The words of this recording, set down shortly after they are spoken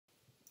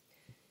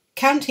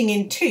Counting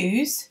in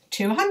twos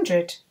to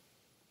 100.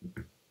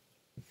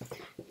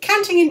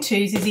 Counting in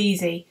twos is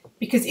easy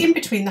because in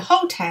between the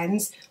whole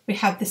tens we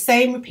have the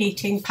same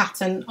repeating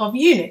pattern of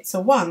units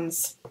or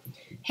ones.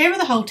 Here are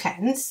the whole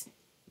tens: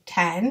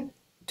 10,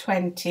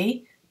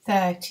 20,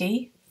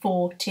 30,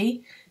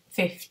 40,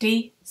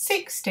 50,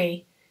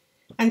 60.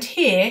 And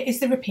here is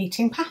the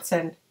repeating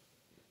pattern.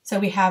 So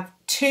we have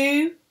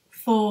 2,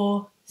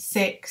 4,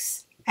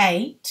 6,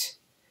 8,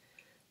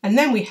 and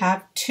then we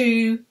have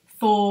 2,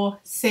 4,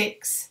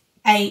 6,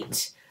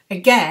 8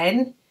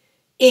 again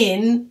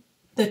in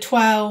the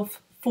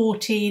 12,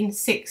 14,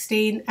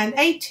 16 and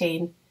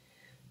 18.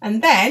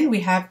 And then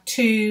we have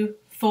 2,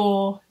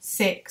 4,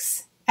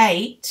 6,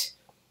 8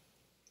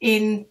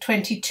 in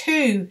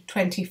 22,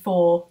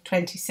 24,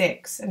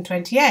 26 and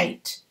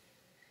 28.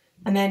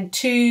 And then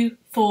 2,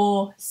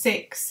 4,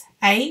 6,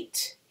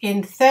 8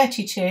 in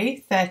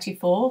 32,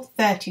 34,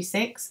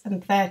 36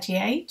 and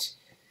 38.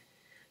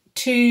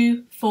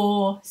 2,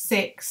 4,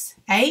 6,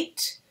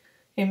 8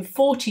 in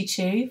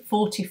 42,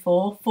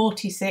 44,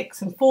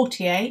 46 and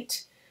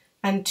 48.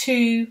 And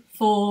 2,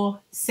 4,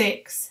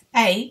 6,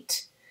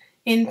 8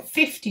 in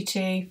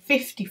 52,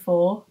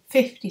 54,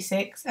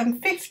 56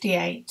 and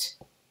 58.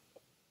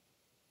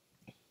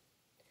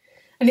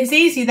 And it's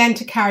easy then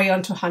to carry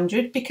on to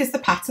 100 because the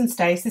pattern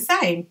stays the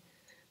same.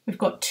 We've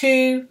got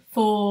 2,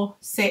 4,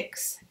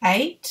 6,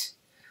 8,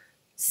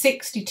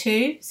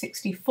 62,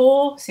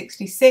 64,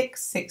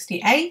 66,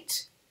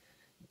 68,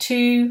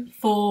 2,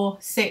 4,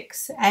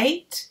 6,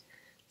 8,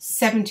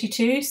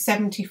 72,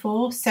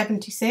 74,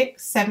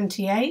 76,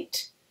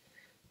 78,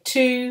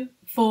 2,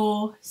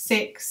 4,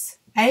 6,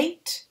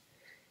 8,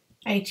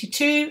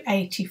 82,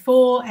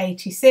 84,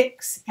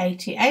 86,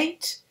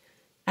 88,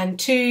 and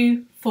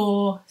 2,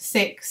 4,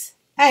 6,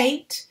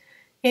 8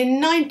 in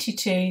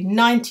 92,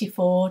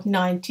 94,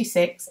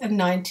 96 and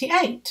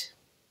 98.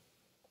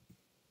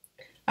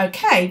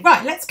 Okay,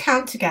 right, let's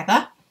count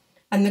together,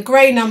 and the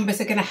grey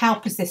numbers are going to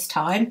help us this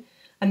time,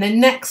 and then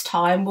next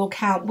time we'll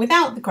count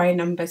without the grey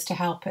numbers to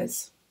help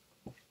us.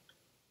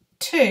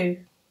 2,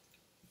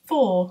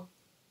 4,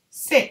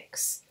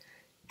 6,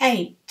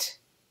 8,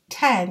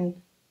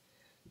 10,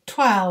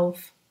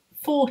 12,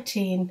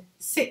 14,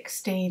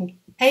 16,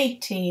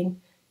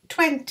 18,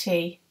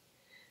 20,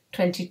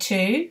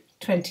 22,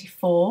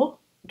 24,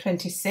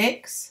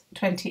 26,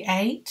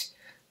 28,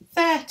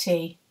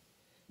 30,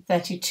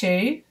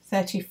 32,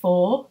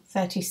 34,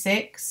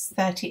 36,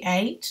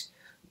 38,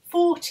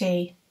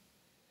 40,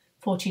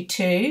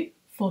 42,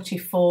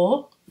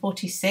 44,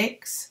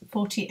 46,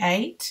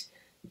 48,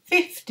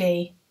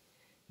 50,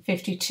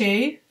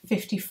 52,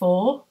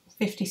 54,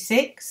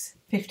 56,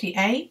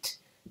 58,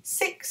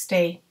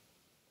 60,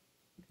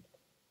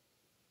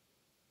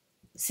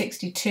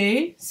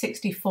 62,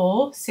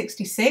 64,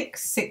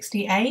 66,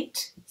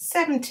 68,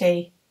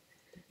 70,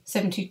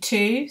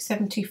 72,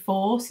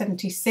 74,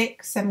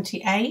 76,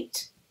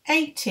 78,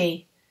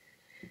 80,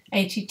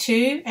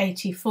 82,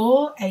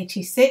 84,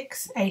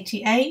 86,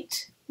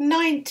 88,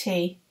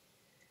 90,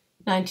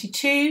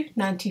 92,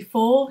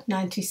 94,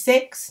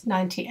 96,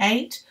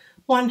 98,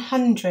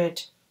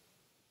 100.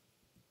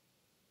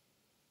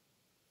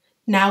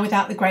 Now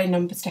without the grey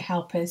numbers to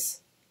help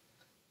us.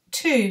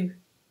 2,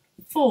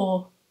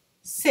 4,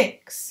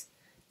 6,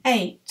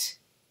 8,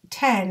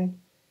 10,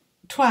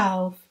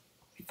 12,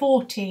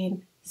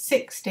 14,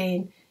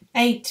 16,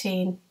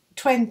 18,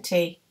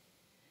 20,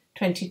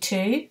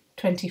 22,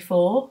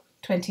 24,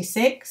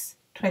 26,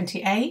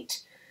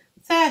 28,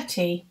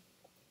 30,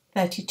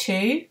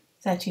 32,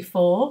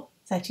 34,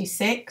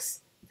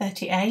 36,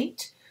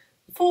 38,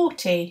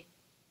 40,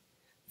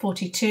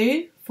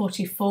 42,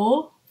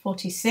 44,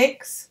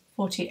 46,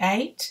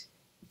 48,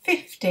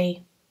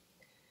 50,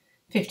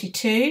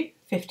 52,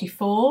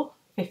 54,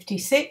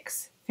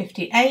 56,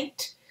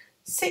 58,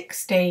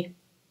 60,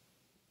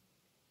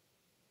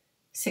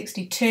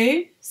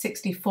 62,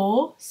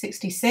 64,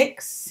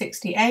 66,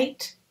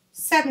 68,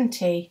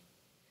 70,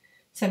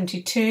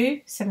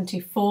 72,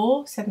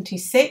 74,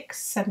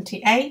 76,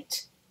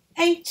 78,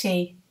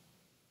 80,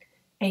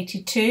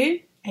 82,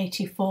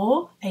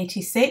 84,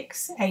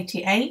 86,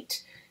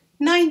 88,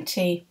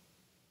 90,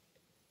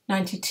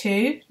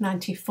 92,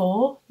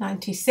 94,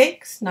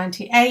 96,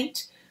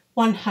 98,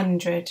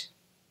 100.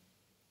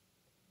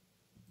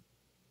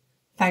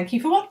 Thank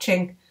you for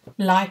watching.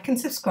 Like and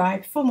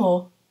subscribe for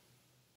more.